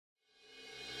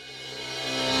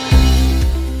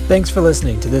Thanks for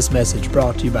listening to this message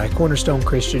brought to you by Cornerstone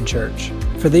Christian Church.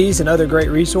 For these and other great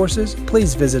resources,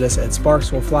 please visit us at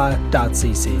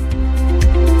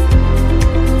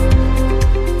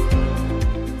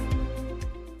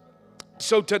sparkswillfly.cc.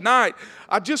 So tonight,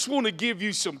 I just want to give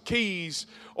you some keys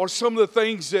or some of the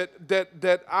things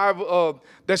that I've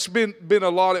that's been a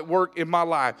lot at work in my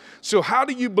life. So how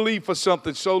do you believe for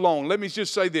something so long? Let me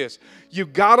just say this: you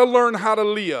got to learn how to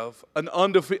live an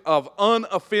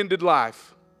unoffended life.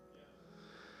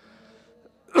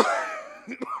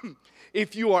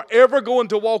 If you are ever going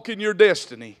to walk in your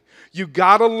destiny, you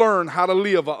got to learn how to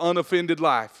live an unoffended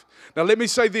life. Now let me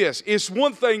say this, it's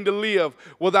one thing to live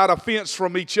without offense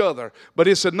from each other, but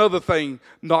it's another thing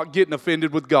not getting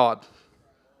offended with God.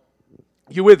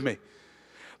 You with me?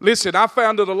 Listen, I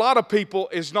found that a lot of people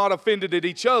is not offended at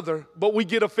each other, but we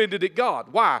get offended at God.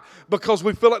 Why? Because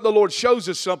we feel like the Lord shows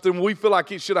us something, we feel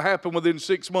like it should have happened within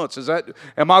 6 months.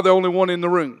 Am I the only one in the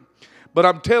room? But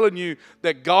I'm telling you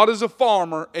that God is a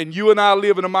farmer and you and I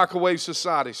live in a microwave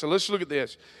society. So let's look at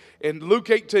this. In Luke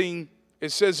 18,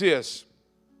 it says this.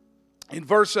 In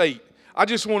verse 8, I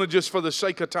just want to, just for the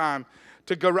sake of time,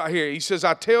 to go right here. He says,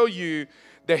 I tell you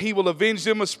that he will avenge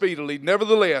them speedily.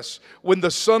 Nevertheless, when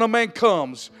the Son of Man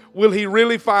comes, will he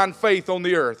really find faith on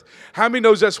the earth? How many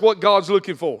knows that's what God's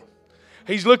looking for?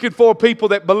 He's looking for people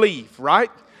that believe,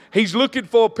 right? He's looking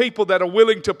for people that are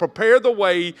willing to prepare the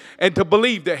way and to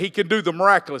believe that he can do the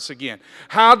miraculous again.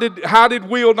 How did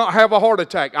Will not have a heart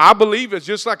attack? I believe it's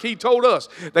just like he told us.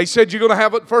 They said you're going to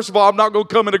have it. First of all, I'm not going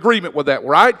to come in agreement with that,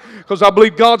 right? Because I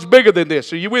believe God's bigger than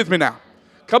this. Are you with me now?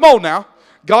 Come on now.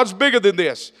 God's bigger than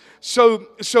this. So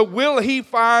will he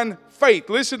find faith?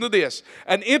 Listen to this.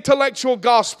 An intellectual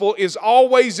gospel is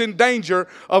always in danger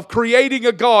of creating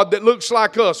a God that looks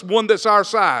like us, one that's our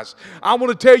size. I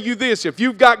want to tell you this. If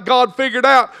you've got God figured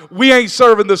out, we ain't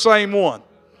serving the same one.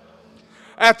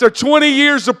 After 20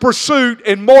 years of pursuit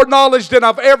and more knowledge than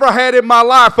I've ever had in my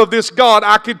life of this God,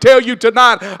 I can tell you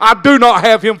tonight, I do not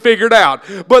have him figured out.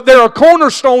 But there are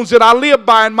cornerstones that I live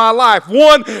by in my life.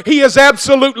 One, he is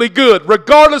absolutely good.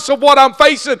 Regardless of what I'm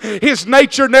facing, his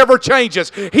nature never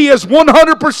changes. He is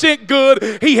 100%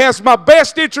 good. He has my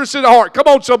best interest at heart. Come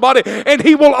on, somebody. And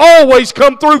he will always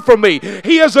come through for me.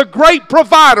 He is a great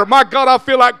provider. My God, I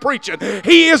feel like preaching.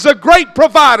 He is a great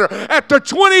provider. After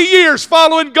 20 years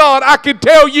following God, I can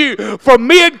tell you, for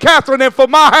me and Catherine and for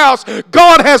my house,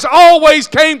 God has always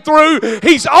came through.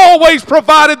 He's always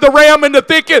provided the ram in the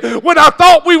thicket. When I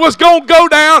thought we was going to go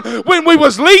down, when we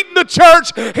was leading the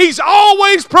church, he's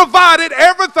always provided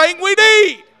everything we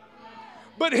need.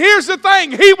 But here's the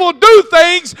thing, he will do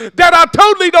things that I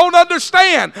totally don't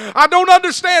understand. I don't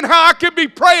understand how I can be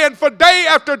praying for day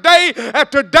after day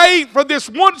after day for this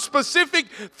one specific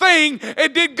thing,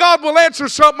 and then God will answer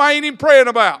something I ain't even praying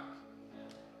about.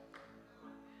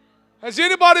 Has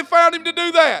anybody found him to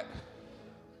do that?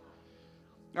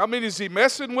 I mean, is he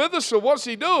messing with us or what's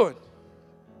he doing?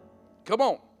 Come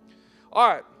on. All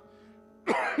right.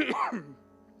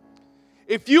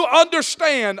 If you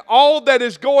understand all that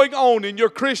is going on in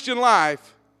your Christian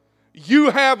life,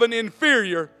 you have an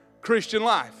inferior Christian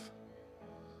life.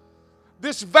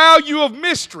 This value of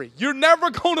mystery, you're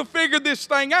never going to figure this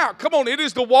thing out. Come on, it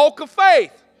is the walk of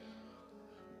faith.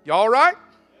 You all right?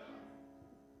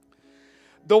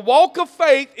 The walk of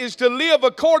faith is to live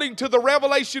according to the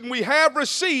revelation we have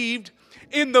received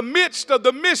in the midst of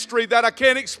the mystery that I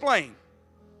can't explain.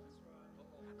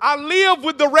 I live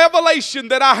with the revelation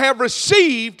that I have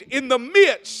received in the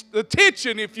midst, the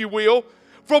tension, if you will,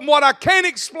 from what I can't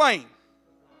explain.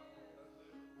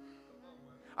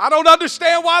 I don't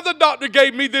understand why the doctor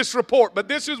gave me this report, but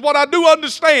this is what I do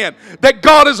understand, that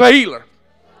God is a healer.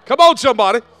 Come on,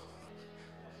 somebody.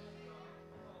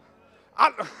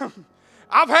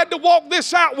 I've had to walk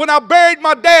this out when I buried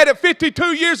my dad at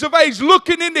 52 years of age,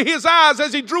 looking into his eyes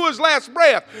as he drew his last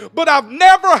breath. But I've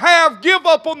never have give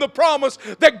up on the promise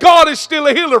that God is still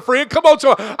a healer, friend. Come on,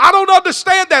 so I don't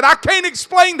understand that. I can't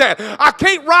explain that. I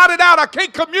can't write it out. I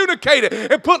can't communicate it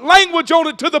and put language on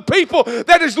it to the people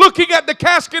that is looking at the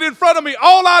casket in front of me.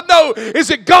 All I know is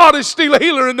that God is still a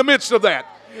healer in the midst of that.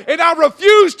 And I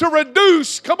refuse to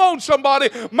reduce, come on somebody,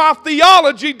 my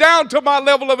theology down to my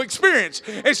level of experience.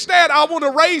 Instead, I want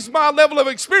to raise my level of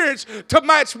experience to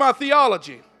match my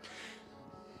theology.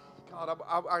 God,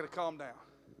 I got to calm down.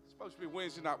 It's supposed to be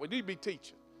Wednesday night. We need to be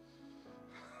teaching.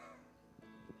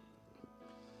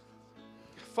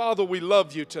 Father, we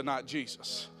love you tonight,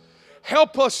 Jesus.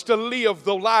 Help us to live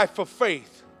the life of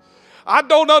faith. I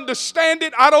don't understand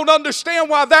it. I don't understand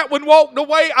why that one walked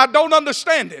away. I don't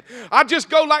understand it. I just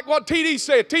go like what TD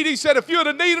said. TD said if you would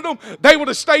have needed them, they would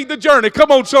have stayed the journey.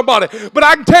 Come on, somebody. But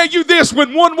I can tell you this,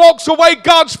 when one walks away,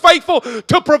 God's faithful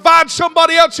to provide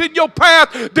somebody else in your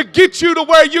path to get you to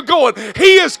where you're going.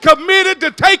 He is committed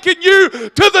to taking you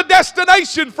to the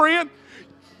destination, friend.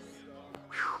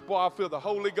 Whew, boy, I feel the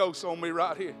Holy Ghost on me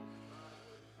right here.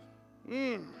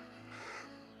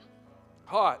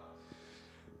 Hot.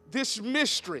 This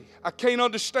mystery, I can't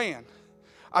understand.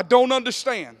 I don't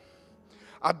understand.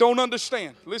 I don't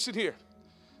understand. Listen here.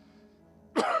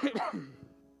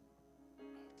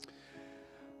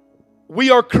 We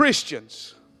are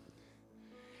Christians.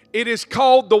 It is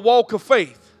called the walk of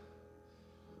faith.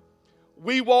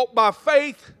 We walk by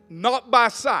faith, not by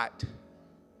sight.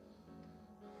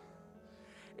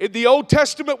 In the Old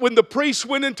Testament, when the priest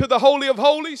went into the Holy of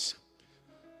Holies,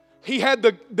 he had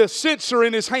the censer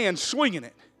in his hand swinging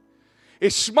it.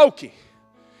 It's smoky.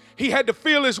 He had to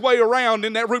feel his way around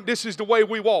in that room. This is the way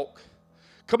we walk.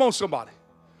 Come on, somebody.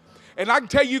 And I can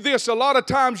tell you this, a lot of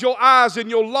times your eyes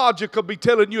and your logic will be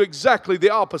telling you exactly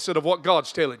the opposite of what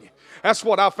God's telling you. That's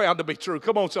what I found to be true.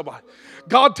 Come on, somebody.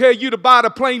 God tell you to buy the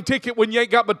plane ticket when you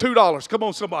ain't got but $2. Come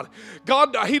on, somebody.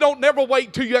 God, He don't never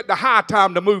wait till you at the high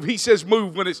time to move. He says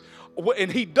move when it's,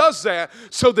 and He does that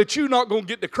so that you're not going to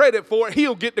get the credit for it.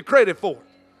 He'll get the credit for it.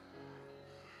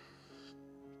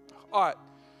 All right.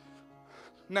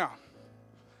 Now,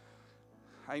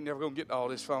 I ain't never going to get to all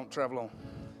this if I don't travel on.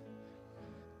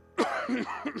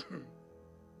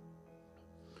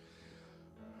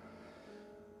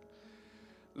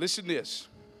 Listen to this.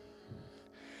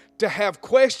 To have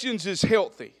questions is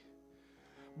healthy,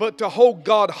 but to hold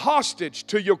God hostage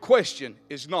to your question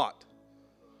is not.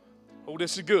 Oh,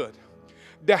 this is good.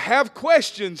 To have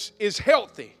questions is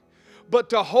healthy, but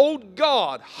to hold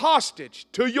God hostage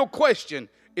to your question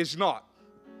is not.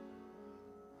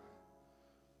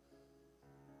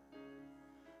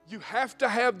 You have to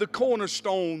have the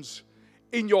cornerstones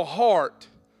in your heart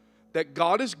that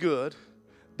God is good,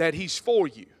 that He's for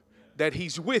you, that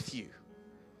He's with you,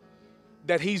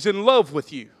 that He's in love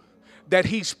with you, that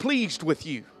He's pleased with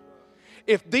you.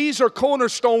 If these are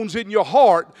cornerstones in your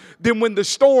heart, then when the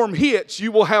storm hits,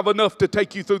 you will have enough to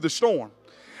take you through the storm.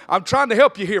 I'm trying to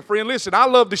help you here, friend. Listen, I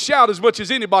love to shout as much as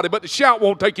anybody, but the shout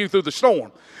won't take you through the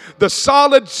storm. The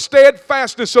solid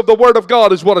steadfastness of the Word of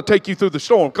God is what will take you through the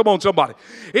storm. Come on, somebody.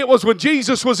 It was when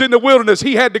Jesus was in the wilderness,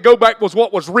 He had to go back with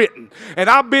what was written. And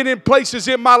I've been in places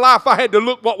in my life I had to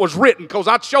look what was written because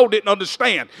I sure didn't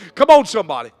understand. Come on,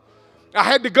 somebody. I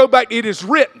had to go back. It is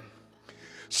written.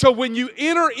 So when you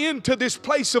enter into this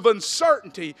place of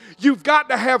uncertainty, you've got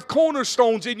to have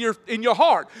cornerstones in your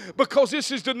heart, because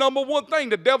this is the number one thing.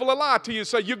 The devil will lie to you and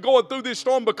say, you're going through this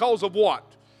storm because of what?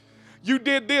 You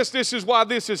did this is why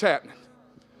this is happening.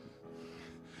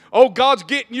 Oh, God's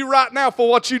getting you right now for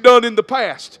what you've done in the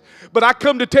past. But I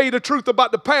come to tell you the truth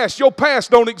about the past. Your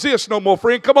past don't exist no more,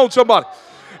 friend. Come on, somebody.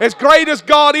 As great as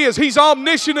God is, He's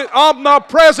omniscient,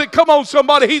 omnipresent. Come on,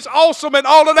 somebody. He's awesome and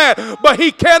all of that. But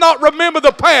He cannot remember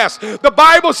the past. The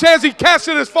Bible says He casts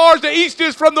it as far as the east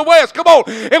is from the west. Come on.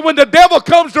 And when the devil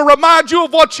comes to remind you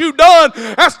of what you've done,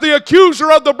 that's the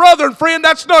accuser of the brethren, friend.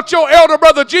 That's not your elder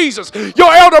brother Jesus.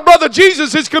 Your elder brother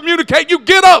Jesus is communicating. You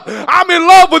get up. I'm in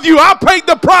love with you. I paid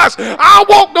the price. I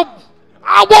walked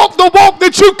the walk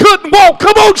that you couldn't walk.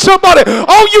 Come on, somebody.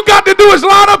 All you got to do is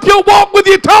line up your walk with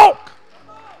your talk.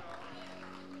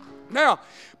 Now,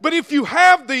 but if you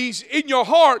have these in your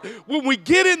heart, when we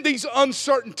get in these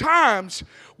uncertain times,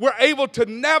 we're able to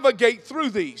navigate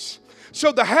through these.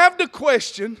 So to have the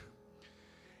question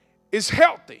is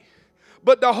healthy,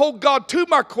 but to hold God to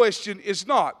my question is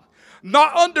not.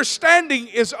 Not understanding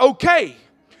is okay,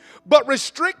 but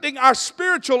restricting our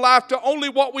spiritual life to only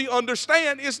what we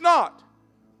understand is not.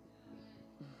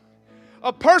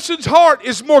 A person's heart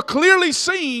is more clearly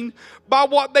seen by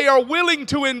what they are willing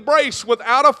to embrace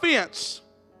without offense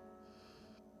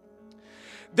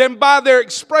than by their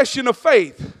expression of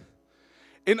faith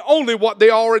in only what they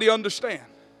already understand.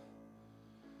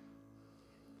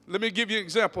 Let me give you an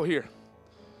example here.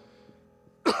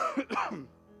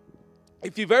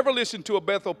 If you've ever listened to a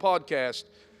Bethel podcast,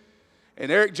 and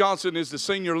Eric Johnson is the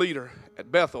senior leader at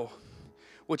Bethel,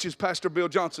 which is Pastor Bill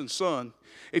Johnson's son.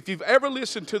 If you've ever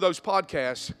listened to those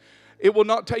podcasts, it will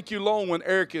not take you long when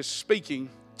Eric is speaking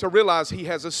to realize he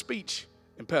has a speech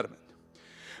impediment.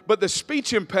 But the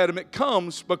speech impediment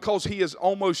comes because he is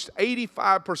almost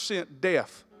 85%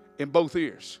 deaf in both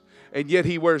ears. And yet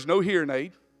he wears no hearing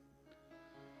aid.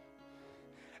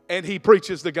 And he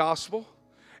preaches the gospel.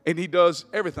 And he does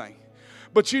everything.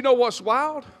 But you know what's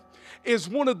wild? is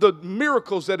one of the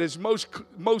miracles that is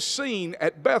most seen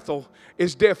at Bethel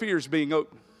is deaf ears being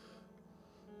opened.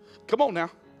 Come on now.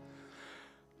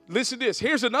 Listen to this.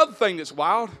 Here's another thing that's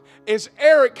wild, is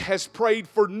Eric has prayed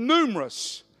for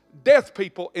numerous deaf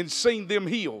people and seen them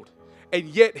healed, and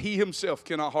yet he himself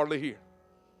cannot hardly hear.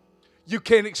 You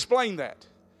can't explain that.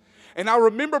 And I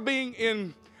remember being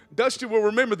in, Dusty will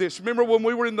remember this. Remember when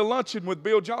we were in the luncheon with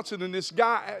Bill Johnson, and this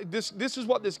guy, this is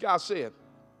what this guy said.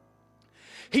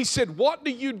 He said, what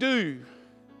do you do?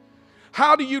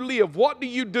 How do you live? What do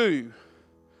you do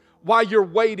while you're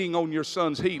waiting on your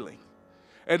son's healing?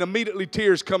 And immediately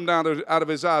tears come down out of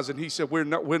his eyes, and he said, we're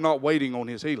not waiting on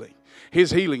his healing.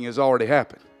 His healing has already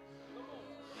happened.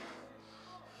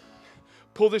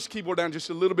 Pull this keyboard down just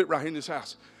a little bit right here in this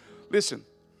house. Listen.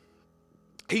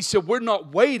 He said, we're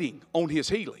not waiting on his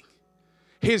healing.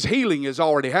 His healing has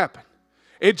already happened.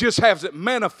 It just hasn't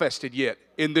manifested yet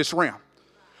in this realm.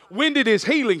 When did his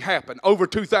healing happen? Over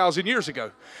 2,000 years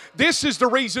ago. This is the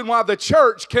reason why the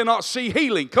church cannot see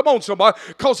healing. Come on, somebody.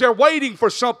 Because they're waiting for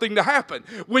something to happen.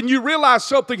 When you realize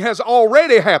something has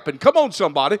already happened, come on,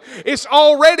 somebody. It's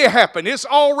already happened. It's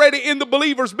already in the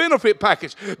believer's benefit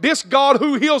package. This God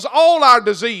who heals all our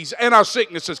disease and our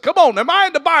sicknesses. Come on, am I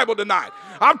in the Bible tonight?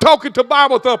 I'm talking to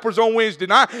Bible thumpers on Wednesday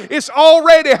night. It's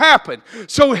already happened.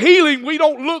 So healing, we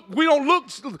don't look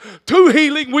to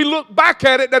healing. We look back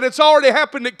at it that it's already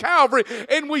happened at Calvary,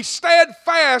 and we stand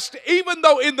fast, even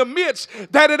though in the midst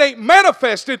that it ain't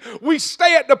manifested, we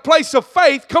stay at the place of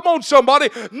faith. Come on, somebody,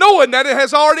 knowing that it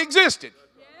has already existed.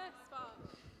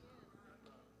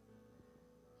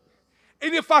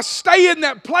 And if I stay in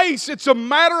that place, it's a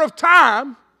matter of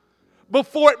time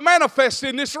before it manifests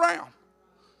in this realm.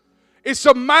 It's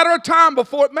a matter of time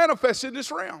before it manifests in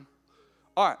this realm.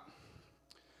 All right.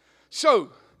 So,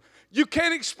 you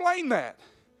can't explain that.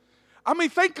 I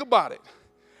mean, think about it.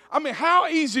 I mean, how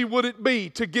easy would it be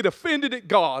to get offended at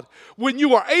God when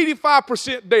you are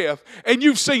 85% deaf and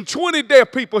you've seen 20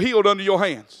 deaf people healed under your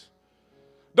hands?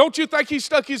 Don't you think he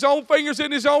stuck his own fingers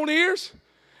in his own ears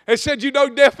and said, you know,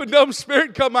 deaf and dumb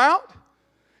spirit, come out?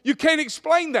 You can't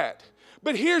explain that.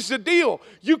 But here's the deal.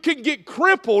 You can get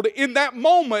crippled in that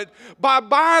moment by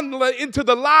buying into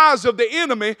the lies of the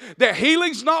enemy that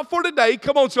healing's not for today.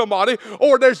 Come on, somebody.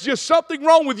 Or there's just something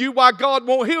wrong with you why God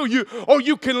won't heal you. Or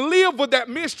you can live with that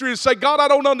mystery and say, God, I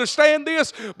don't understand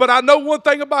this, but I know one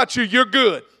thing about you. You're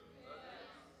good.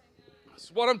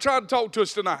 That's what I'm trying to talk to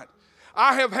us tonight.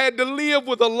 I have had to live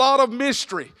with a lot of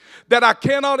mystery that I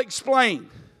cannot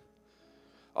explain.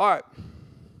 All right.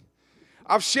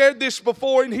 I've shared this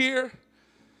before in here.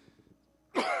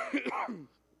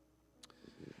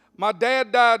 My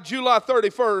dad died July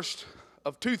 31st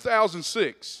of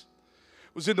 2006.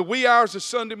 It was in the wee hours of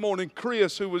Sunday morning.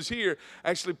 Chris, who was here,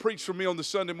 actually preached for me on the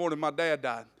Sunday morning my dad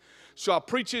died. So I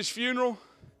preached his funeral,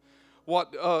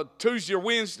 Tuesday or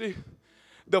Wednesday.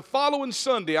 The following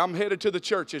Sunday, I'm headed to the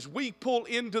church. As we pull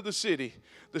into the city,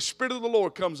 the Spirit of the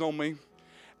Lord comes on me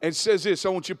and says this, I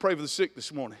want you to pray for the sick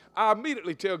this morning. I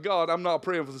immediately tell God I'm not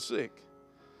praying for the sick.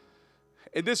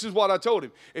 And this is what I told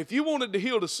him. If you wanted to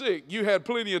heal the sick, you had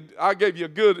I gave you a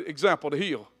good example to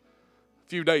heal a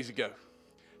few days ago.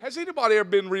 Has anybody ever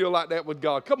been real like that with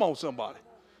God? Come on, somebody.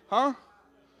 Huh?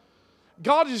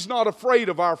 God is not afraid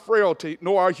of our frailty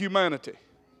nor our humanity.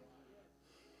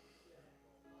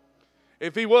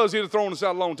 If he was, he'd have thrown us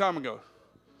out a long time ago.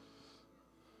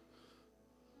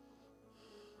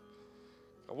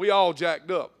 We all jacked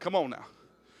up. Come on now.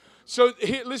 So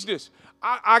here, listen to this.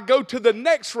 I go to the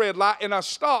next red light and I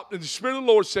stopped, and the Spirit of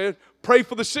the Lord said, pray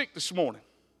for the sick this morning.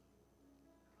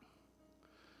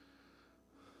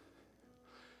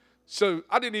 So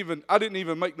I didn't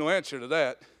even make no answer to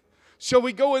that. So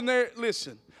we go in there.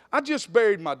 Listen, I just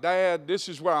buried my dad. This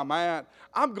is where I'm at.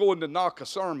 I'm going to knock a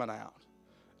sermon out.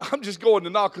 I'm just going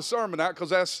to knock a sermon out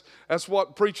because that's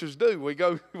what preachers do. We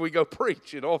go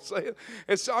preach, you know what I'm saying?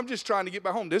 And so I'm just trying to get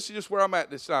back home. This is just where I'm at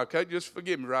this time, okay? Just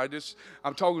forgive me, right?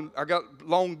 I got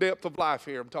long depth of life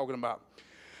here I'm talking about.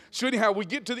 So anyhow, we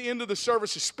get to the end of the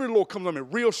service. The Spirit of the Lord comes on me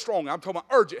real strong. I'm talking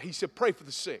about urgent. He said, pray for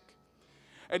the sick.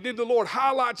 And then the Lord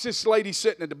highlights this lady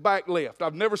sitting at the back left.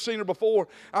 I've never seen her before.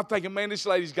 I'm thinking, man, this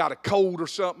lady's got a cold or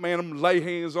something. Man, I'm going to lay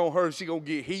hands on her. She's going to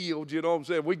get healed, you know what I'm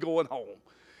saying? We're going home.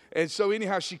 And so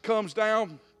anyhow, she comes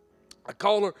down. I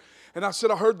call her, and I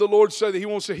said, I heard the Lord say that he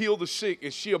wants to heal the sick.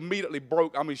 And she immediately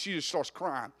broke. I mean, she just starts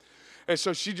crying. And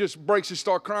so she just breaks and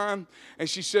starts crying. And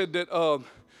she said that,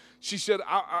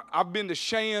 I've been to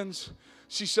Shands.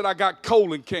 She said, I got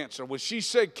colon cancer. When she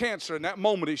said cancer, in that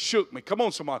moment, it shook me. Come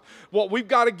on, somebody. What we've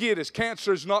got to get is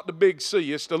cancer is not the big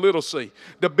C. It's the little c.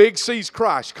 The big C's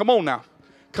Christ. Come on now.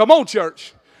 Come on,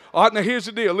 church. All right, now here's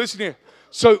the deal. Listen here.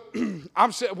 So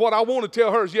I'm saying, what I want to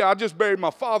tell her is, yeah, I just buried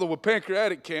my father with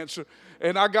pancreatic cancer,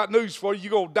 and I got news for you.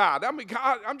 You're going to die. I mean,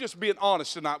 I'm just being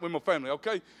honest tonight with my family,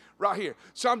 okay? Right here.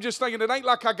 So I'm just thinking, it ain't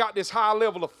like I got this high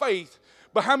level of faith,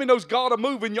 but how many knows God will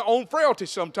move in your own frailty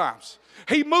sometimes?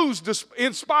 He moves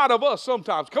in spite of us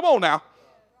sometimes. Come on now.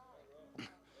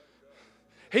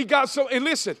 He got so, and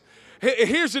listen,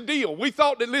 here's the deal. We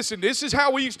thought that, listen, this is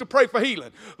how we used to pray for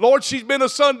healing. Lord, she's been a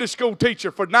Sunday school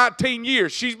teacher for 19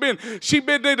 years. She's been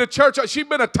in the church. She's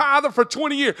been a tither for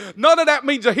 20 years. None of that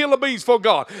means a hill of beans for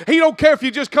God. He don't care if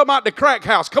you just come out the crack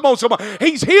house. Come on, somebody.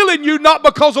 He's healing you not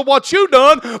because of what you've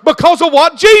done, because of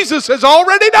what Jesus has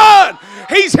already done.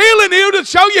 He's healing you to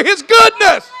show you His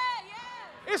goodness.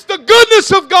 It's the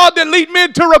goodness of God that lead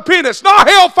men to repentance, not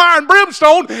hellfire and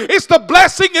brimstone. It's the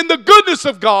blessing and the goodness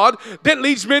of God that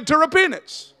leads men to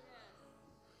repentance.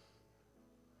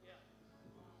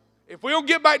 If we don't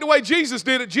get back the way Jesus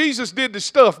did it, Jesus did the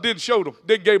stuff, didn't show them,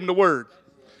 didn't give them the word.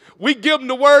 We give them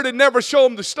the word and never show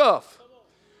them the stuff.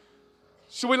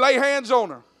 So we lay hands on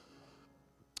her.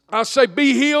 I say,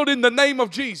 be healed in the name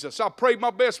of Jesus. I prayed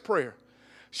my best prayer.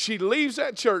 She leaves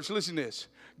that church, listen to this,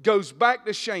 goes back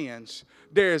to Shands.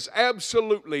 There is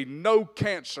absolutely no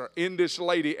cancer in this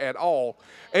lady at all.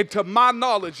 And to my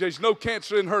knowledge, there's no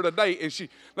cancer in her today. And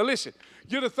now listen,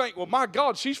 you'd think, well, my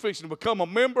God, she's fixing to become a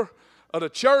member of the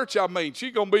church. I mean,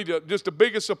 she's going to be just the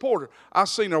biggest supporter. I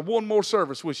seen her one more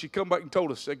service when she come back and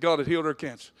told us that God had healed her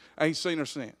cancer. I ain't seen her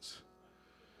since.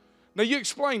 Now, you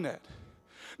explain that.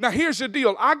 Now, here's the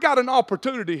deal. I got an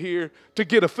opportunity here to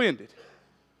get offended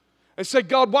and say,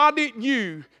 God, why didn't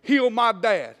you heal my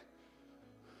dad?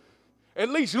 At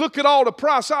least look at all the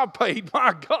price I paid.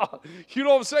 My God. You know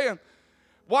what I'm saying?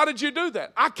 Why did you do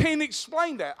that? I can't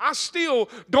explain that. I still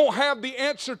don't have the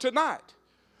answer tonight.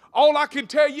 All I can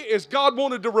tell you is God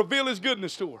wanted to reveal His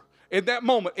goodness to her in that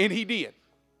moment, and He did.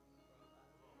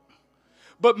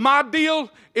 But my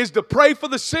deal is to pray for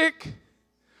the sick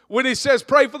when He says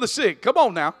pray for the sick. Come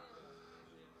on now.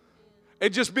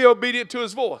 And just be obedient to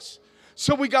His voice.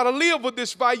 So we got to live with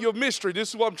this value of mystery. This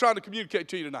is what I'm trying to communicate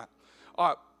to you tonight. All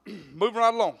right. Moving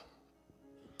right along.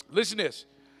 Listen to this.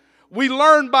 We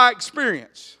learn by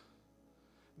experience.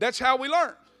 That's how we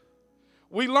learn.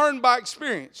 We learn by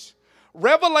experience.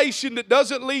 Revelation that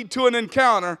doesn't lead to an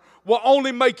encounter will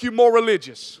only make you more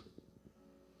religious.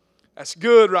 That's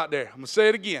good right there. I'm going to say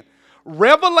it again.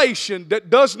 Revelation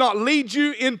that does not lead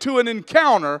you into an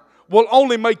encounter will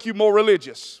only make you more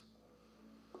religious.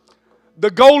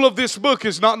 The goal of this book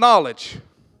is not knowledge.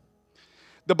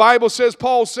 The Bible says,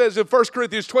 Paul says in 1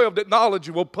 Corinthians 12 that knowledge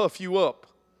will puff you up,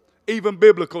 even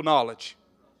biblical knowledge.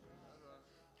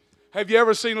 Have you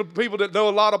ever seen people that know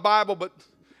a lot of Bible but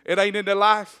it ain't in their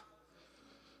life?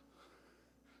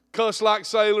 Cuss like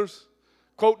sailors,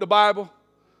 quote the Bible.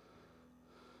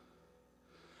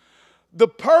 The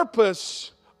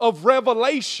purpose of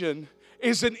revelation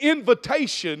is an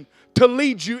invitation to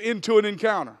lead you into an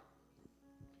encounter.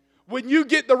 When you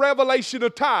get the revelation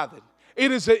of tithing, it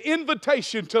is an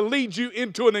invitation to lead you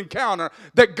into an encounter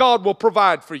that God will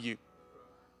provide for you.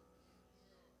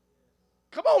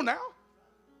 Come on now.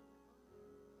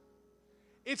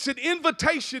 It's an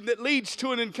invitation that leads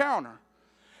to an encounter.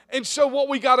 And so what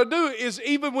we got to do is,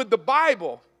 even with the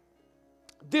Bible,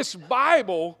 this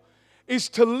Bible is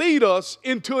to lead us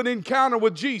into an encounter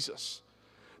with Jesus.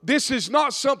 This is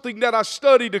not something that I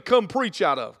study to come preach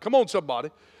out of. Come on,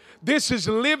 somebody. This is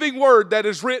a living word that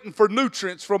is written for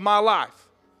nutrients from my life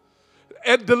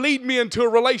and to lead me into a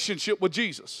relationship with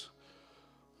Jesus.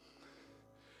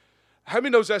 How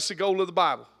many knows that's the goal of the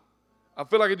Bible? I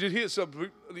feel like I just hit something.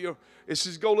 It's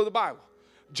the goal of the Bible.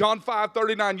 John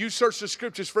 5:39, you search the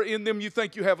scriptures, for in them you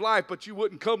think you have life, but you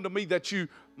wouldn't come to me that you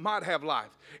might have life.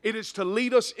 It is to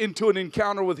lead us into an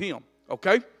encounter with Him.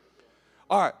 Okay?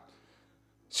 All right.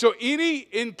 So any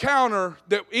encounter,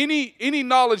 that any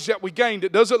knowledge that we gain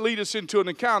that doesn't lead us into an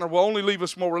encounter will only leave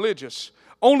us more religious.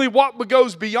 Only what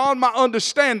goes beyond my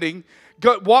understanding,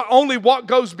 only what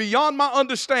goes beyond my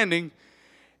understanding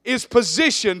is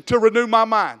positioned to renew my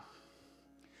mind.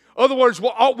 In other words,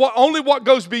 only what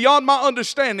goes beyond my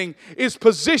understanding is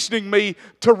positioning me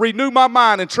to renew my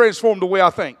mind and transform the way I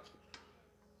think.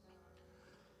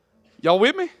 Y'all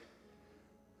with me?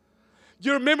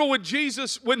 You remember when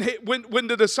Jesus, when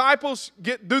the disciples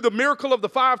do the miracle of the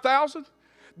 5,000?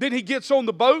 Then He gets on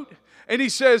the boat and he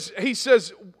says,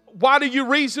 why do you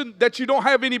reason that you don't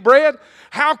have any bread?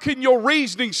 How can your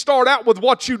reasoning start out with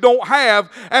what you don't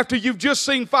have after you've just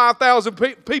seen 5,000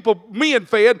 people, men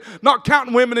fed, not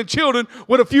counting women and children,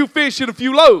 with a few fish and a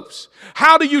few loaves?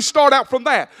 How do you start out from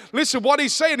that? Listen, what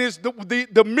He's saying is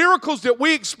the miracles that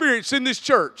we experience in this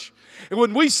church, And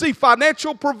when we see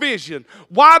financial provision,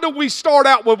 why do we start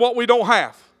out with what we don't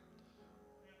have?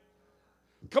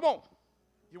 Come on.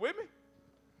 You with me?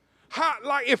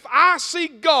 Like if I see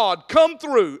God come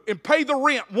through and pay the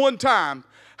rent one time,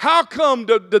 how come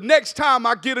the next time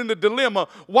I get in a dilemma,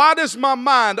 why does my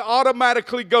mind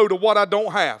automatically go to what I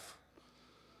don't have?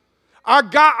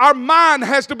 Our mind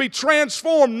has to be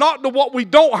transformed not to what we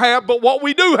don't have, but what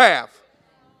we do have.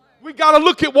 We got to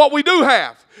look at what we do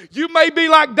have. You may be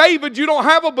like David, you don't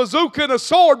have a bazooka and a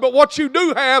sword, but what you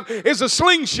do have is a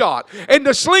slingshot. And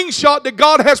the slingshot that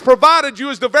God has provided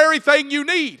you is the very thing you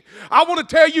need. I want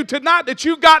to tell you tonight that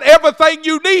you got everything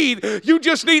you need. You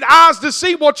just need eyes to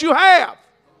see what you have.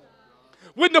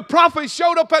 When the prophet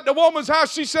showed up at the woman's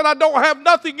house, she said, I don't have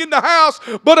nothing in the house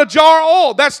but a jar of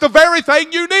oil. That's the very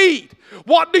thing you need.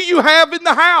 What do you have in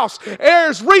the house?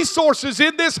 There's resources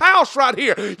in this house right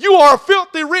here. You are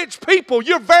filthy rich people.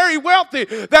 You're very wealthy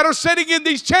that are sitting in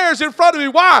these chairs in front of me.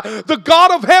 Why? The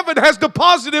God of heaven has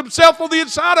deposited himself on the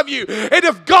inside of you. And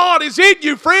if God is in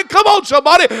you, friend, come on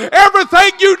somebody,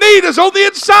 everything you need is on the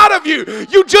inside of you.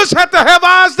 You just have to have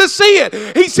eyes to see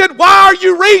it. He said, why are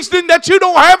you reasoning that you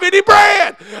don't have any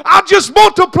bread? I just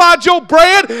multiplied your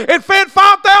bread and fed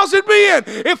 5,000 men.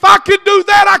 If I could do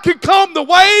that, I could calm the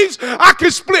waves. I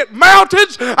can split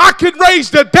mountains. I can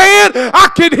raise the dead. I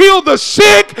can heal the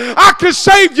sick. I can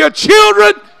save your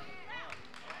children.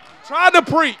 Trying to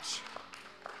preach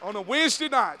on a Wednesday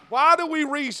night. Why do we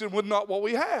reason with not what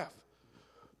we have?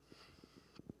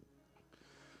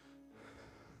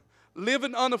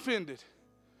 Living unoffended.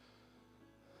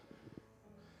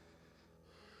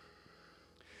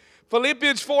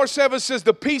 Philippians 4:7 says,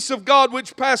 the peace of God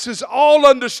which passes all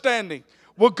understanding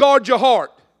will guard your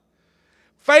heart.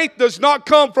 Faith does not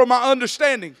come from our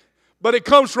understanding, but it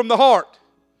comes from the heart.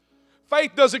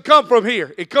 Faith doesn't come from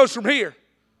here. It comes from here.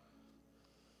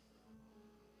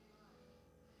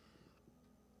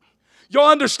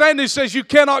 Your understanding says you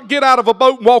cannot get out of a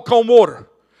boat and walk on water,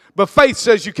 but faith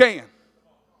says you can.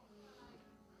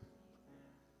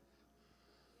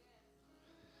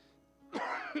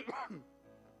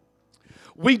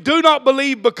 We do not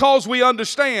believe because we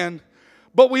understand,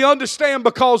 but we understand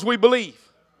because we believe.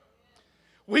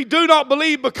 We do not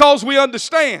believe because we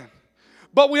understand,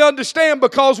 but we understand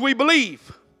because we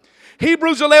believe.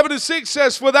 Hebrews 11:6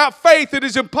 says, without faith it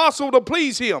is impossible to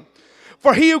please him.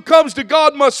 For he who comes to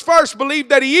God must first believe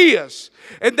that he is,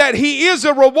 and that he is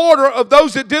a rewarder of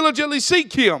those that diligently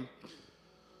seek him.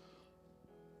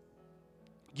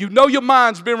 You know your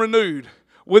mind's been renewed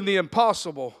when the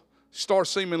impossible starts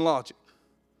seeming logic.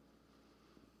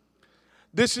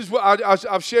 This is what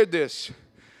I've shared this.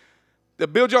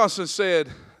 That Bill Johnson said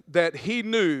that he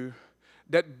knew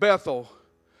that Bethel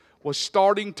was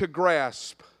starting to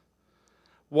grasp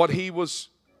what he was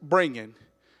bringing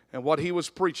and what he was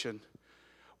preaching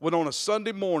when on a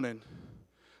Sunday morning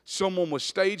someone with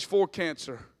stage 4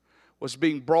 cancer was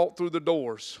being brought through the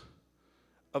doors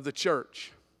of the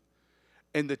church,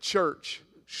 and the church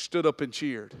stood up and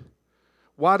cheered.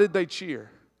 Why did they cheer?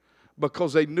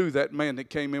 Because they knew that man that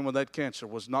came in with that cancer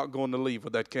was not going to leave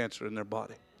with that cancer in their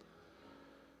body.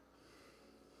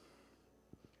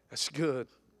 That's good.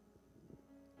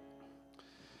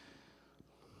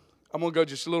 I'm going to go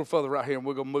just a little further right here and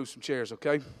we're going to move some chairs,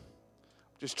 okay?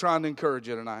 Just trying to encourage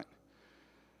you tonight.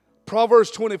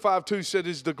 Proverbs 25:2 said,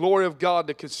 it's the glory of God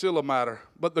to conceal a matter,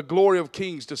 but the glory of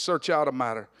kings to search out a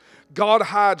matter. God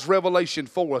hides revelation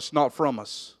for us, not from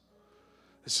us.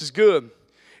 This is good.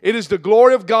 It is the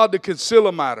glory of God to conceal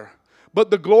a matter,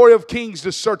 but the glory of kings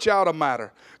to search out a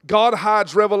matter. God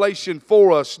hides revelation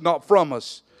for us, not from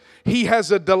us. He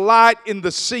has a delight in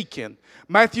the seeking.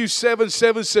 Matthew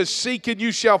 7:7 says, seek and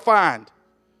you shall find.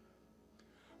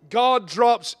 God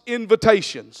drops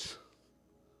invitations.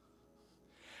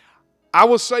 I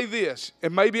will say this,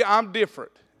 and maybe I'm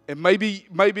different, and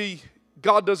maybe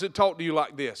God doesn't talk to you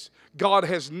like this. God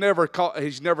has never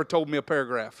told me a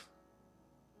paragraph.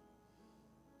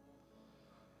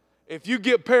 If you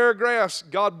get paragraphs,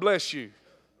 God bless you.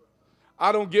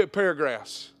 I don't get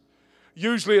paragraphs.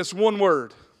 Usually it's one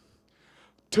word,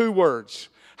 2 words.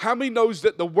 How many knows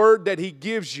that the word that he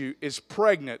gives you is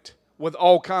pregnant with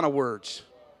all kind of words?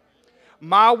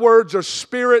 My words are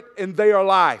spirit and they are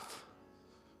life.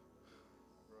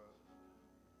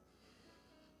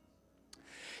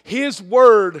 His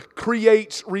word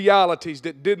creates realities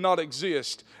that did not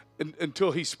exist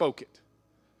until he spoke it.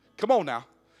 Come on now.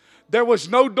 There was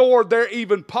no door there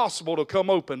even possible to come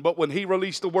open, but when he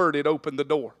released the word, it opened the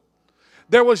door.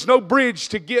 There was no bridge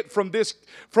to get from this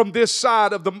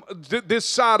side of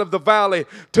the valley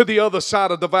to the other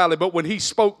side of the valley, but when he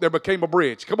spoke, there became a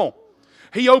bridge. Come on.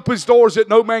 He opens doors that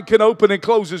no man can open and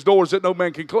closes doors that no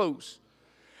man can close.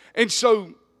 And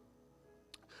so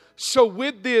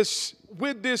with this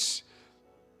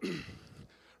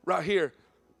right here,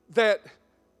 that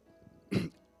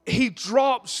he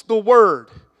drops the word.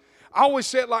 I always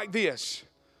say it like this.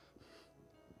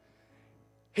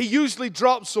 He usually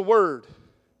drops the word.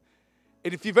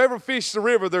 And if you've ever fished the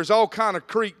river, there's all kind of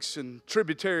creeks and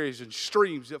tributaries and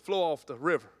streams that flow off the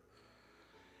river.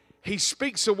 He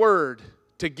speaks a word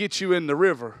to get you in the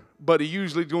river, but he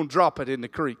usually going to drop it in the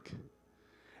creek.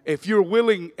 If you're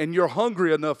willing and you're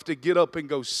hungry enough to get up and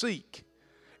go seek,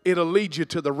 it'll lead you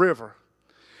to the river.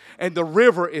 And the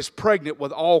river is pregnant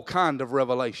with all kind of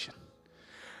revelation.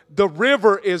 The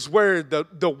river is where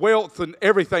the wealth and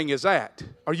everything is at.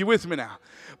 Are you with me now?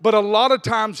 But a lot of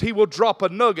times he will drop a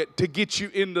nugget to get you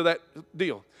into that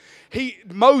deal.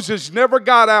 Moses never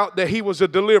got out that he was a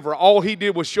deliverer. All he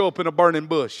did was show up in a burning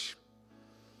bush.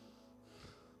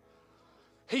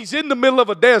 He's in the middle of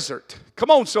a desert. Come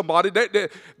on, somebody.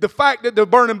 The fact that the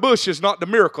burning bush is not the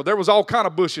miracle. There was all kind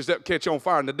of bushes that catch on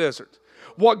fire in the desert.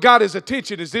 What got his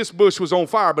attention is this bush was on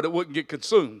fire, but it wouldn't get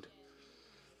consumed.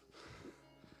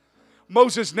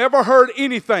 Moses never heard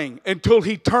anything until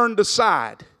he turned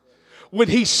aside. When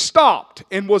he stopped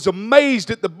and was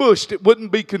amazed at the bush that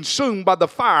wouldn't be consumed by the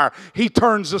fire, he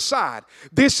turns aside.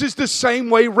 This is the same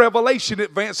way revelation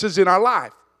advances in our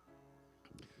life.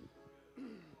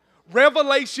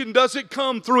 Revelation doesn't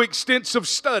come through extensive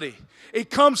study. It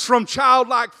comes from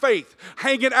childlike faith,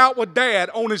 hanging out with dad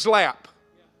on his lap.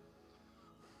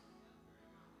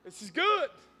 This is good.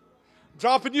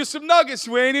 Dropping you some nuggets.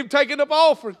 We ain't even taking up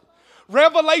offering.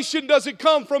 Revelation doesn't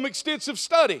come from extensive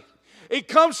study. It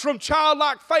comes from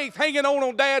childlike faith hanging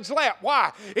on dad's lap.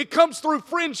 Why? It comes through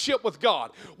friendship with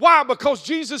God. Why? Because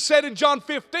Jesus said in John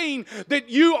 15 that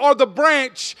you are the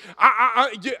branch.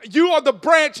 You are the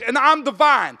branch and I'm the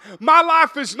vine. My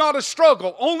life is not a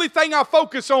struggle. Only thing I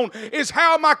focus on is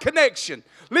how am I connection.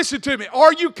 Listen to me.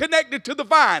 Are you connected to the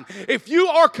vine? If you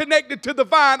are connected to the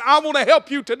vine, I want to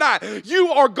help you tonight. You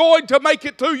are going to make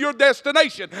it to your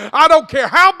destination. I don't care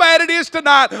how bad it is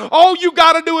tonight. All you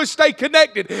got to do is stay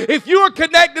connected. If you are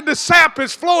connected, the sap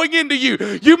is flowing into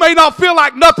you. You may not feel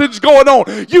like nothing's going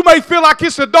on. You may feel like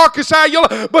it's the darkest hour of your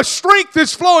life, but strength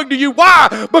is flowing to you.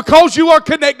 Why? Because you are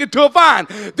connected to a vine.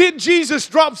 Then Jesus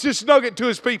drops this nugget to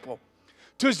his people,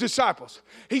 to his disciples.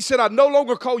 He said, I no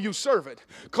longer call you servant,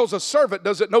 because a servant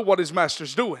doesn't know what his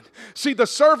master's doing. See, the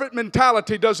servant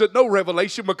mentality doesn't know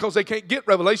revelation because they can't get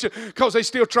revelation because they're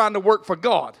still trying to work for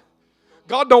God.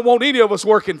 God don't want any of us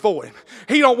working for him.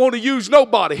 He don't want to use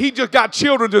nobody. He just got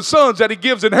children and sons that he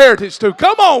gives inheritance to.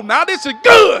 Come on now, this is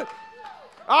good.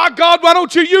 God, why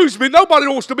don't you use me? Nobody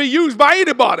wants to be used by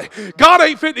anybody. God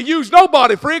ain't fit to use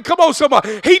nobody, friend. Come on,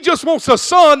 somebody. He just wants a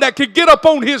son that can get up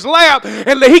on his lap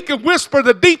and that he can whisper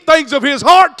the deep things of his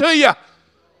heart to you.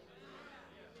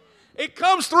 It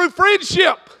comes through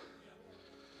friendship.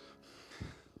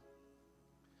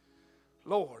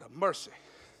 Lord of mercy.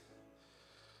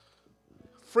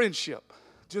 Friendship.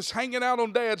 Just hanging out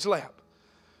on dad's lap.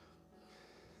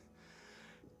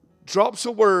 Drops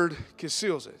a word,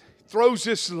 conceals it. Throws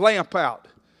this lamp out.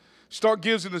 Start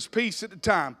giving us piece at a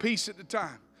time, piece at a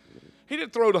time. He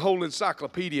didn't throw the whole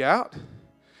encyclopedia out.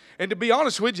 And to be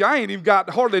honest with you, I ain't even got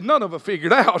hardly none of it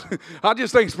figured out. I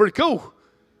just think it's pretty cool.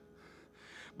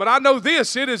 But I know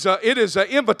this, it is an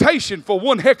invitation for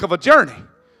one heck of a journey.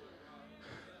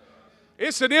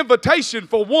 It's an invitation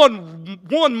for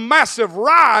one massive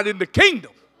ride in the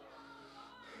kingdom.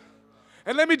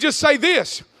 And let me just say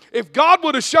this. If God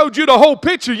would have showed you the whole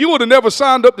picture, you would have never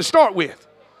signed up to start with.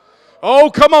 Oh,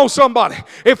 come on, somebody.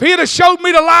 If he'd have showed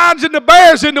me the lions and the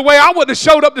bears in the way, I wouldn't have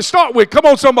showed up to start with. Come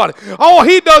on, somebody. All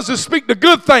he does is speak the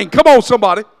good thing. Come on,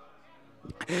 somebody.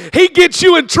 He gets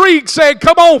you intrigued saying,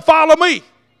 come on, follow me.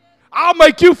 I'll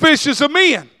make you fishers of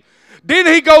men. Then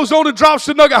he goes on and drops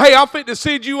the nugget. Hey, I'm fit to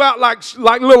send you out like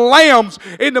little lambs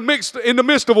in the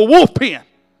midst of a wolf pen.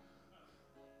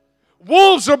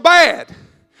 Wolves are bad.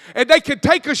 And they can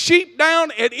take a sheep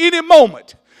down at any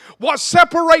moment. What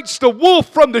separates the wolf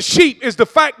from the sheep is the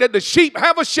fact that the sheep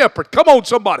have a shepherd. Come on,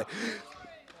 somebody.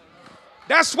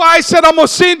 That's why he said, I'm going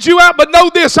to send you out, but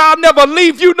know this, I'll never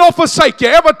leave you nor forsake you.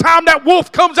 Every time that wolf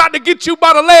comes out to get you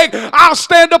by the leg, I'll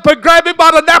stand up and grab him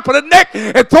by the nape of the neck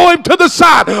and throw him to the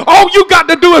side. All you got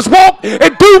to do is walk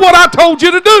and do what I told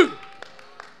you to do.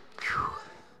 Whew.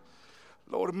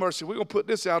 Lord of mercy, we're going to put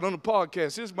this out on the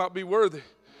podcast. This might be worthy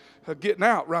of getting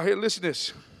out right here. Listen to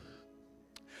this.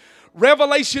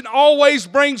 Revelation always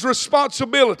brings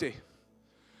responsibility.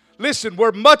 Listen,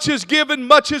 where much is given,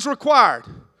 much is required.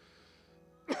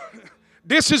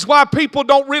 This is why people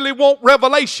don't really want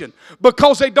revelation,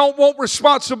 because they don't want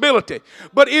responsibility.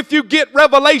 But if you get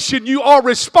revelation, you are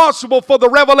responsible for the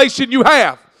revelation you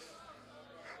have.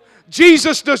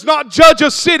 Jesus does not judge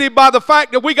a city by the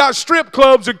fact that we got strip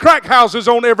clubs and crack houses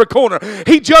on every corner.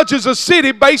 He judges a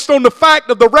city based on the fact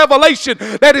of the revelation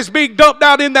that is being dumped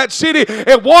out in that city,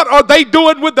 and what are they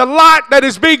doing with the light that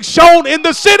is being shown in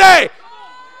the city.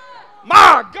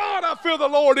 My God, I feel the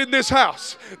Lord in this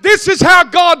house. This is how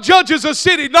God judges a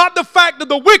city. Not the fact of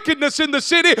the wickedness in the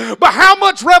city, but how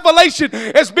much revelation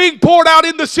is being poured out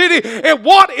in the city, and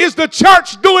what is the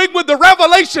church doing with the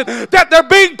revelation that they're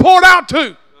being poured out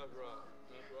to.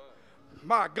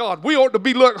 My God, we ought to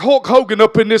be like Hulk Hogan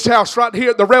up in this house right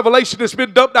here. The revelation that's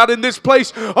been dumped out in this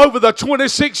place over the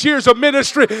 26 years of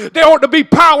ministry. There ought to be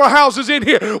powerhouses in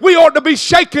here. We ought to be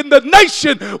shaking the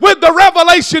nation with the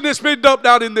revelation that's been dumped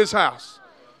out in this house.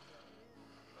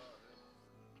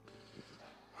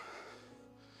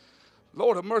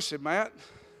 Lord have mercy, Matt.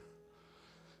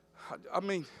 I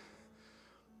mean,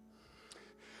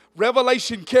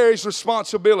 revelation carries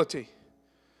responsibility.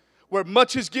 Where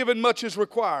much is given, much is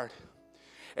required.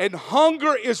 And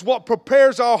hunger is what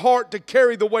prepares our heart to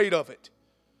carry the weight of it.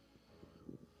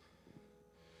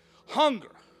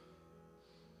 Hunger.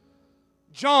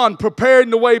 John preparing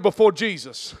the way before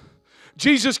Jesus.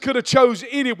 Jesus could have chose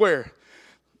anywhere.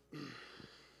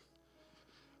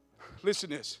 Listen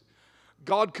to this.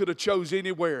 God could have chose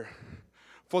anywhere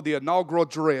for the inaugural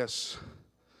address.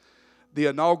 The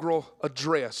inaugural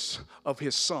address of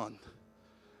His Son.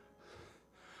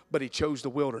 But He chose the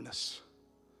wilderness.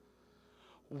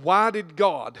 Why did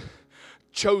God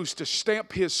chose to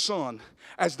stamp His Son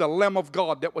as the Lamb of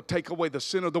God that would take away the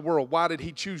sin of the world? Why did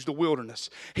He choose the wilderness?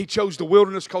 He chose the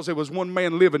wilderness because there was one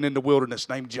man living in the wilderness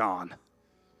named John.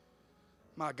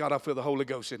 My God, I feel the Holy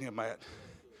Ghost in here, Matt.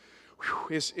 Whew,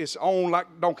 it's on like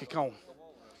Donkey Kong.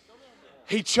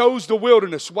 He chose the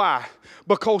wilderness. Why?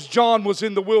 Because John was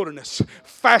in the wilderness,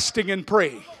 fasting and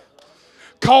praying,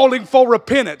 calling for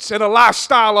repentance and a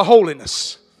lifestyle of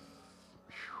holiness.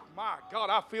 My God,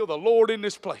 I feel the Lord in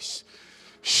this place.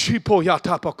 He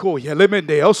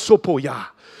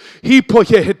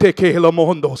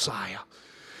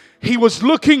was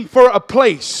looking for a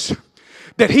place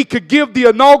that he could give the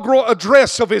inaugural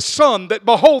address of his Son, that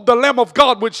behold the Lamb of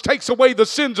God which takes away the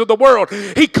sins of the world.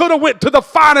 He could have went to the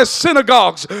finest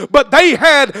synagogues, but they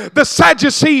had the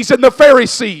Sadducees and the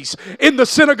Pharisees in the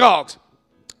synagogues.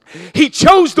 He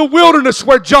chose the wilderness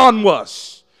where John was,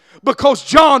 because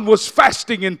John was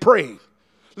fasting and praying.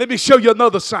 Let me show you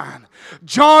another sign.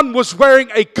 John was wearing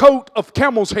a coat of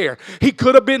camel's hair. He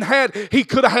could have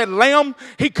had lamb,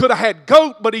 he could have had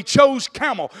goat, but he chose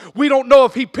camel. We don't know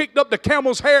if he picked up the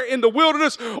camel's hair in the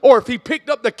wilderness, or if he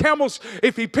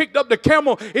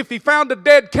found a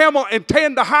dead camel and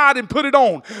tanned the hide and put it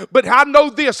on. But I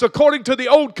know this, according to the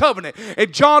old covenant,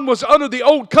 and John was under the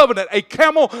old covenant, a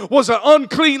camel was an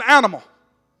unclean animal.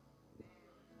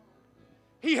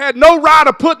 He had no right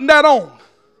of putting that on.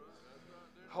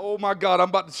 Oh my God, I'm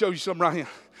about to show you something right here.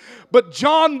 But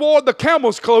John wore the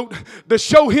camel's coat to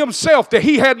show himself that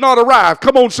he had not arrived.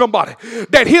 Come on, somebody.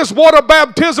 That his water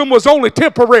baptism was only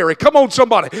temporary. Come on,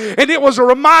 somebody. And it was a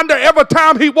reminder every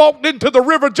time he walked into the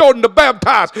River Jordan to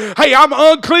baptize. Hey, I'm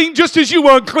unclean just as you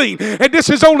unclean. And this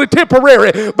is only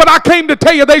temporary. But I came to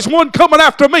tell you there's one coming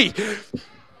after me.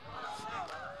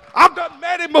 I've done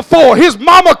met him before. His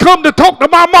mama come to talk to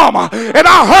my mama, and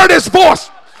I heard his voice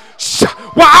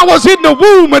while I was in the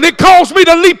womb, and it caused me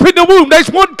to leap in the womb. There's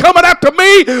one coming after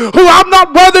me who I'm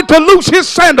not worthy to loose his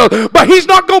sandal, but he's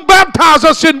not going to baptize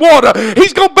us in water.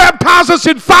 He's going to baptize us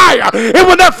in fire. And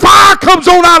when that fire comes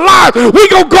on our life, we're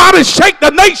going to go out and shake the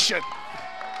nation.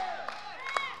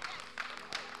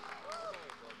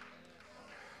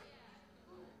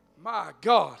 My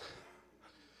God.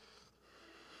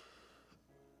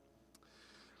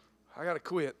 I got to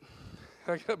quit.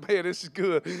 Man, this is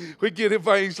good. We get in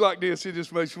things like this, it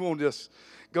just makes me want to just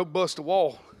go bust a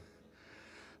wall.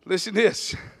 Listen to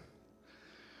this.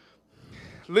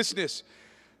 Listen to this.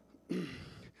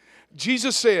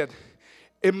 Jesus said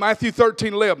in Matthew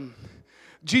 13:11,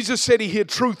 Jesus said he hid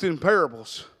truth in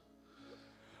parables.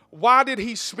 Why did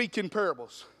he speak in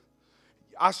parables?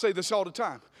 I say this all the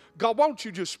time. God, why don't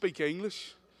you just speak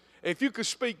English? If you could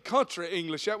speak country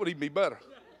English, that would even be better.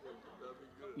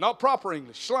 Not proper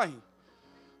English, slang,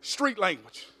 street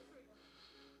language.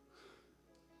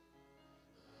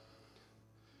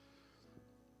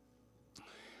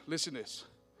 Listen to this.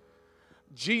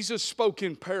 Jesus spoke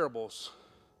in parables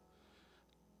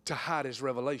to hide his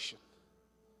revelation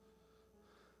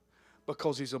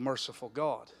because he's a merciful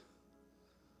God.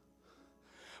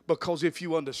 Because if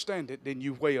you understand it, then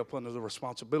you weigh up under the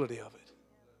responsibility of it.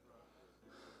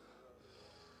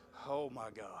 Oh my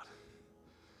God.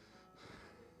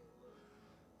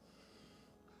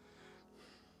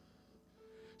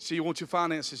 See, you want your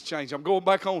finances changed. I'm going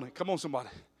back on it. Come on, somebody.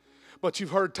 But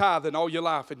you've heard tithing all your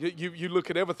life, and you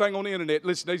look at everything on the internet.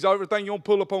 Listen, there's everything you want to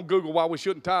pull up on Google why we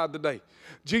shouldn't tithe today.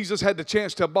 Jesus had the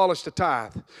chance to abolish the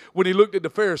tithe when he looked at the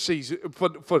Pharisees.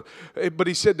 But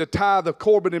he said the tithe of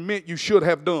Corbin and mint you should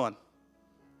have done.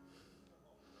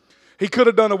 He could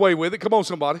have done away with it. Come on,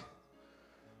 somebody.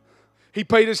 He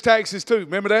paid his taxes too.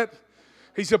 Remember that?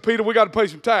 He said, Peter, we got to pay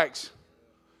some tax.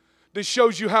 This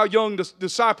shows you how young the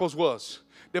disciples was.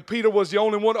 That Peter was the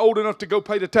only one old enough to go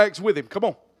pay the tax with him. Come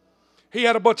on. He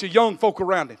had a bunch of young folk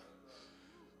around him.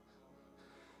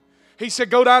 He said,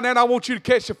 go down there and I want you to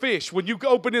catch a fish. When you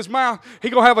open his mouth, he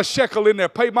going to have a shekel in there.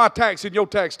 Pay my tax and your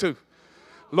tax too.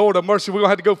 Lord of mercy, we're going to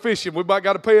have to go fishing. We might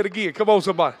got to pay it again. Come on,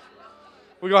 somebody.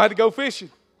 We're going to have to go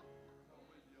fishing.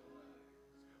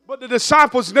 But the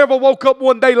disciples never woke up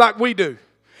one day like we do.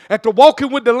 After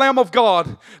walking with the Lamb of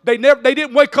God, they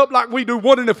didn't wake up like we do,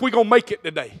 wondering if we're going to make it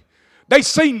today. They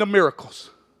seen the miracles.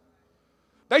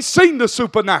 They seen the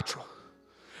supernatural.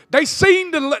 They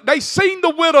seen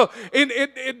the widow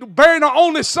in bearing her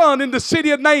only son in the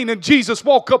city of Nain, and Jesus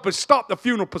walked up and stopped the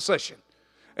funeral procession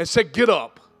and said, get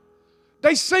up.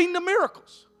 They seen the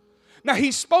miracles. Now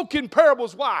he spoke in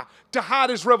parables. Why? To hide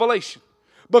his revelation.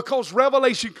 Because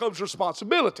revelation comes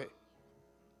responsibility.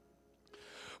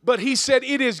 But he said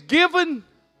it is given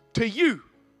to you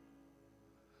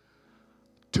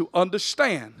to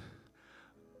understand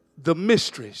the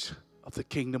mysteries of the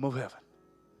kingdom of heaven.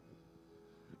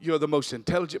 You're the most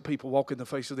intelligent people walking the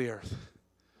face of the earth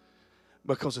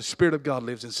because the Spirit of God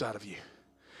lives inside of you.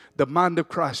 The mind of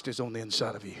Christ is on the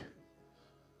inside of you.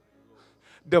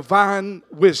 Divine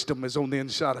wisdom is on the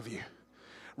inside of you.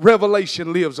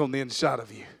 Revelation lives on the inside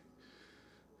of you.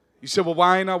 You say, well,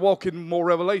 why ain't I walking more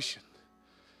revelation?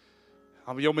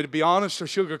 You want me to be honest or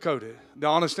sugarcoat it? The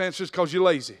honest answer is because you're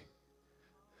lazy.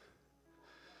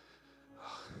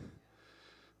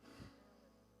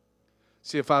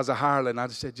 See, if I was a hireling, I'd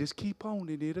have said, just keep on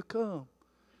and it'll come.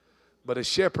 But a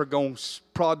shepherd going to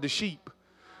prod the sheep.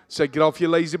 Say, get off your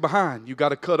lazy behind. You got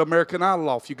to cut American Idol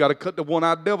off. You got to cut the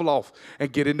one-eyed devil off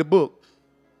and get in the book.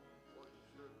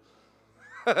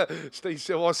 Steve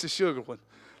said, what's the sugar one?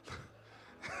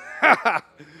 All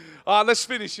right, let's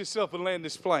finish this up and land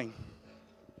this plane.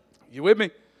 You with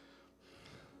me?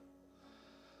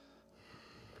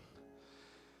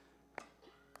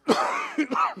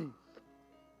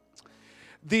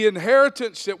 The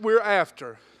inheritance that we're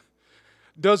after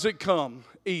doesn't come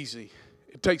easy.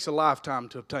 It takes a lifetime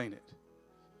to obtain it.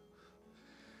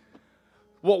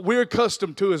 What we're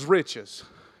accustomed to is riches.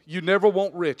 You never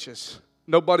want riches.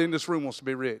 Nobody in this room wants to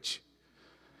be rich.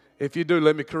 If you do,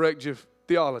 let me correct your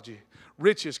theology.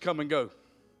 Riches come and go.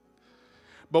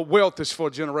 But wealth is for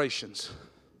generations.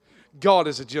 God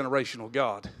is a generational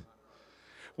God.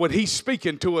 When He's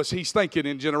speaking to us, He's thinking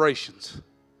in generations.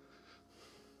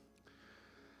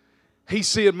 He's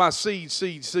seeing my seed.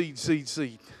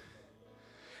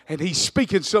 And He's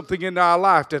speaking something into our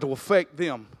life that will affect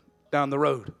them down the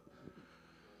road.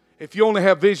 If you only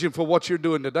have vision for what you're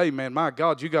doing today, man, my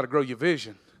God, you got to grow your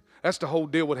vision. That's the whole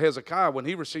deal with Hezekiah when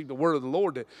he received the word of the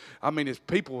Lord that, his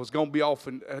people was going to be off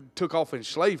and took off in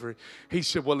slavery. He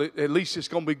said, well, at least it's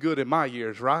going to be good in my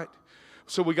years, right?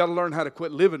 So we got to learn how to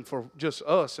quit living for just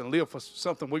us and live for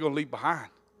something we're going to leave behind.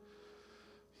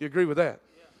 You agree with that?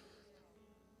 Yeah.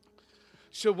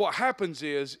 So what happens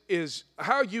is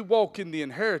how you walk in the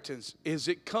inheritance is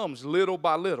it comes little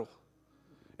by little.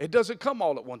 It doesn't come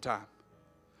all at one time.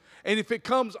 And if it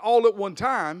comes all at one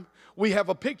time, we have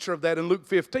a picture of that in Luke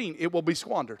 15. It will be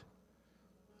squandered.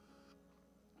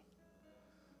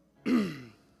 Are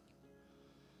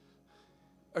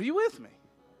you with me?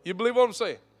 You believe what I'm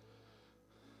saying?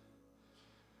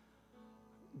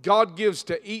 God gives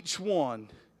to each one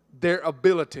their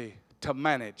ability to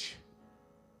manage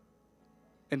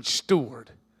and steward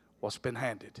what's been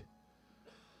handed.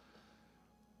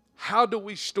 How do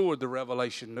we steward the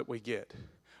revelation that we get?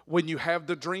 When you have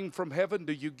the dream from heaven,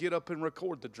 do you get up and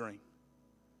record the dream?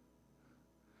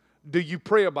 Do you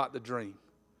pray about the dream?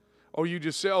 Or you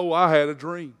just say, oh, I had a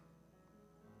dream.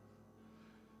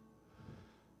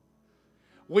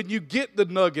 When you get the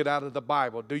nugget out of the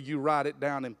Bible, do you write it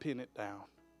down and pin it down?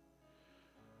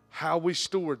 How we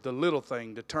steward the little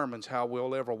thing determines how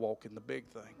we'll ever walk in the big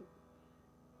thing.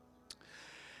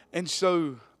 And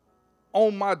so,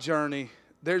 on my journey,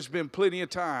 there's been plenty of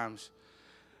times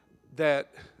that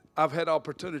I've had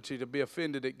opportunity to be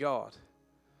offended at God.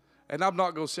 And I'm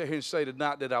not going to sit here and say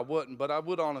tonight that I wouldn't, but I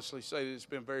would honestly say that it's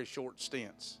been very short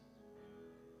stints.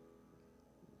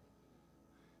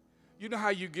 You know how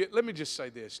you get, let me just say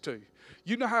this too.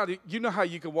 You know how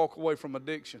you can walk away from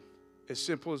addiction? As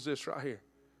simple as this right here.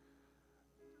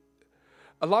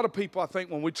 A lot of people, I think,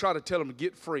 when we try to tell them to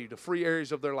get free, the free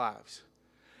areas of their lives,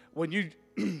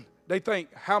 they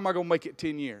think, how am I going to make it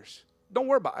 10 years? Don't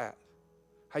worry about that.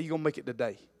 How you going to make it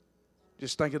today?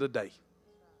 Just think of the day.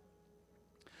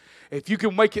 If you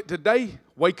can make it today,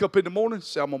 wake up in the morning,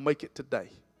 say, I'm going to make it today.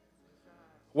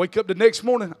 Wake up the next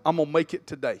morning, I'm going to make it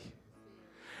today.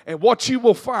 And what you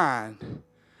will find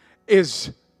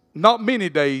is not many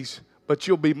days, but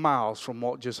you'll be miles from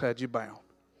what just had you bound.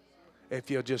 If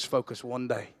you'll just focus one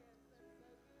day.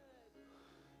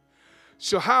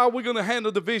 So how are we going to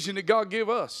handle the vision that God gave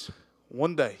us?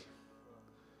 One day.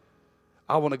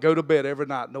 I want to go to bed every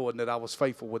night knowing that I was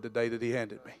faithful with the day that He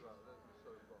handed me.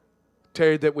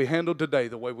 Terry, that we handled today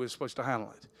the way we were supposed to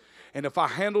handle it. And if I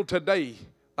handle today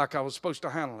like I was supposed to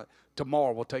handle it,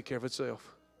 tomorrow will take care of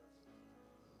itself.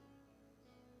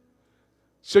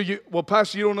 So well,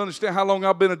 Pastor, you don't understand how long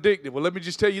I've been addicted. Well, let me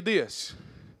just tell you this.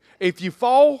 If you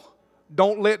fall,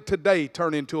 don't let today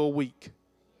turn into a week.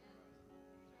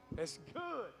 That's good.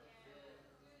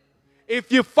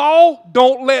 If you fall,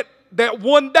 don't let that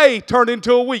one day turn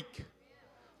into a week.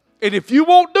 And if you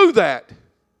won't do that,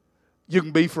 you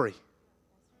can be free.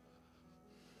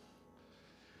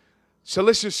 So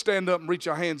let's just stand up and reach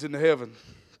our hands into heaven.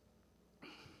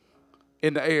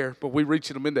 In the air, but we're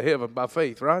reaching them into heaven by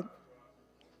faith, right?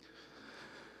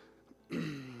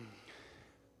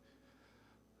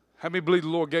 How many believe the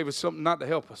Lord gave us something not to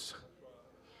help us?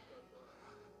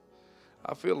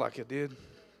 I feel like it did.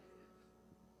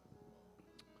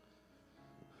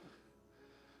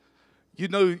 You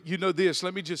know this.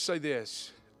 Let me just say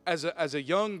this. As a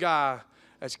young guy,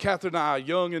 as Catherine and I are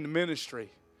young in the ministry,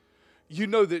 you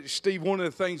know that, Steve, one of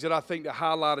the things that I think that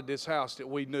highlighted this house that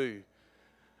we knew,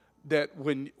 that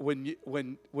when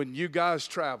you guys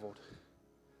traveled,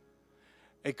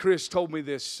 and Chris told me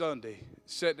this Sunday,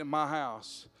 sitting in my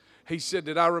house, he said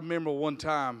that I remember one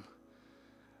time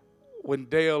when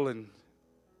Dale and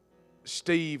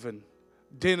Steve and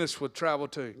Dennis would travel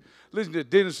too. Listen to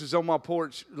Dennis was on my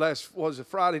porch was it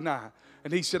Friday night,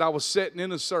 and he said I was sitting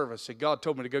in a service and God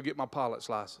told me to go get my pilot's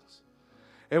license.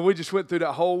 And we just went through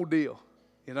that whole deal,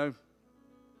 you know.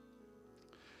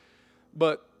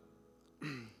 But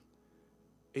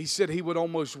he said he would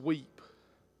almost weep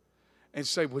and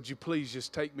say, would you please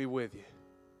just take me with you?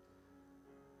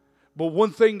 But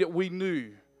one thing that we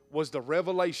knew was the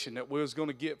revelation that we was going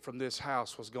to get from this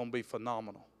house was going to be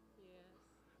phenomenal. Yes.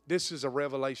 This is a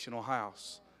revelational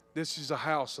house. This is a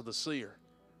house of the seer.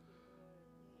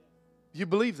 You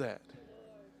believe that?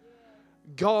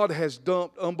 God has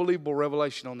dumped unbelievable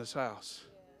revelation on this house.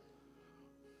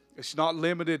 It's not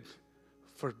limited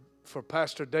for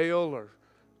Pastor Dale or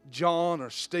John or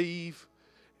Steve.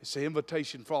 It's an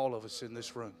invitation for all of us in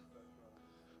this room.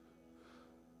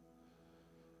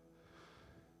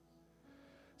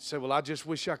 Say, well, I just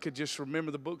wish I could just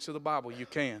remember the books of the Bible. You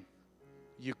can.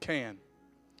 You can.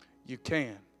 You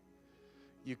can.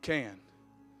 You can.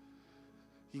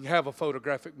 You can have a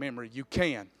photographic memory. You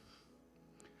can.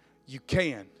 You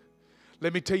can.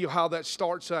 Let me tell you how that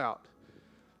starts out.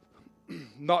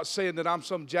 Not saying that I'm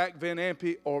some Jack Van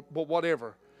Ampe but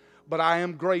whatever. But I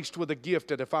am graced with a gift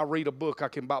that if I read a book, I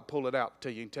can about pull it out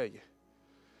to you and tell you.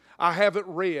 I haven't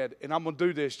read, and I'm going to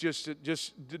do this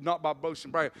just not by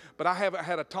boasting, but I haven't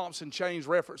had a Thompson Chain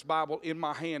Reference Bible in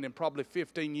my hand in probably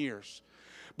 15 years.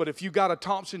 But if you got a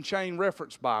Thompson Chain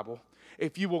Reference Bible,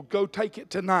 if you will go take it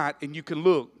tonight and you can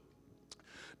look,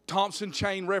 Thompson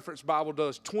Chain Reference Bible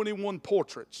does 21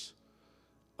 portraits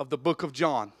of the book of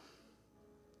John.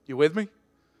 You with me?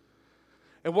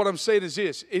 And what I'm saying is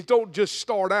this, it don't just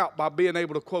start out by being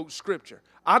able to quote Scripture.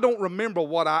 I don't remember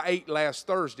what I ate last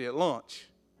Thursday at lunch.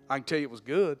 I can tell you it was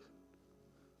good.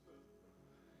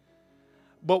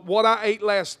 But what I ate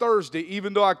last Thursday,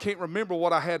 even though I can't remember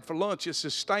what I had for lunch, it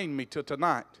sustained me to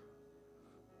tonight.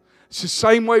 It's the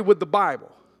same way with the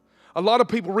Bible. A lot of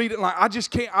people read it like, I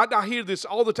just can't, I hear this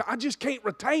all the time, I just can't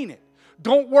retain it.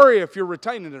 Don't worry if you're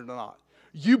retaining it or not.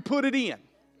 You put it in.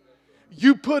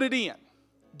 You put it in.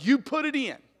 You put it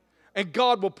in. And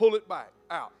God will pull it back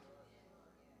out.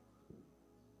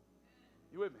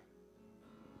 You with me?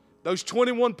 Those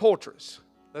 21 portraits.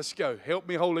 Let's go. Help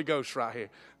me, Holy Ghost, right here.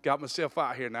 Got myself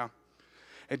out here now.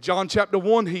 In John chapter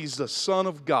 1, He's the Son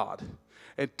of God.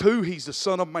 And 2, He's the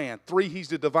Son of Man. 3, He's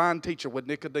the divine teacher with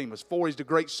Nicodemus. 4, He's the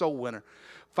great soul winner.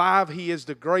 5, He is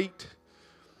the great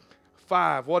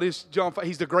 5, what is John 5?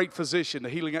 He's the great physician, the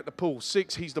healing at the pool.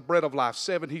 6, he's the bread of life.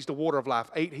 7, he's the water of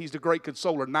life. 8, he's the great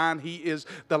consoler. 9, he is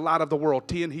the light of the world.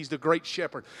 10, he's the great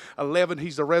shepherd. 11,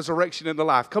 he's the resurrection and the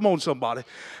life. Come on, somebody.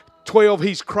 12,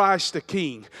 he's Christ the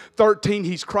King. 13,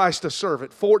 he's Christ the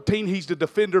servant. 14, he's the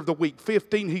defender of the weak.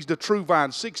 15, he's the true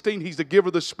vine. 16, he's the giver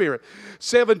of the Spirit.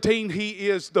 17, he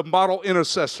is the model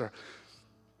intercessor.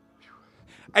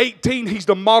 18, he's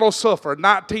the model sufferer.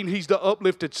 19, he's the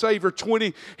uplifted Savior.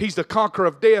 20, he's the conqueror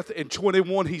of death. And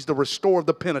 21, he's the restorer of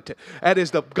the penitent. That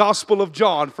is the Gospel of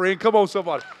John, friend. Come on,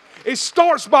 somebody. It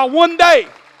starts by one day.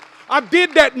 I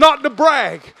did that not to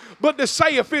brag, but to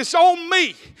say if it's on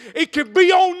me, it can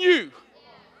be on you.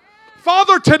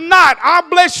 Father, tonight, I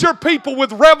bless your people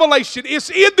with revelation. It's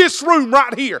in this room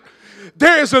right here.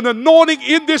 There is an anointing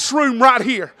in this room right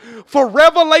here for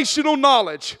revelational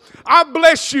knowledge. I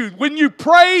bless you. When you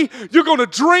pray, you're going to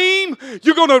dream.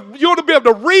 You're going to be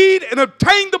able to read and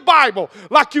obtain the Bible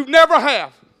like you never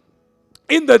have.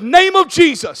 In the name of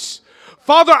Jesus,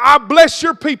 Father, I bless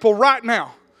your people right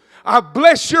now. I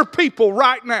bless your people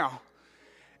right now.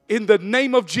 In the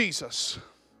name of Jesus.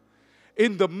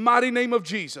 In the mighty name of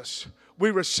Jesus. We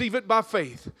receive it by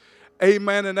faith.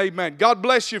 Amen and amen. God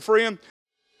bless you, friend.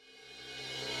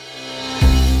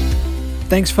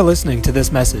 Thanks for listening to this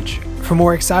message. For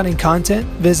more exciting content,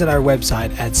 visit our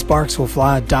website at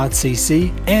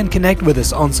sparkswillfly.cc and connect with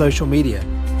us on social media.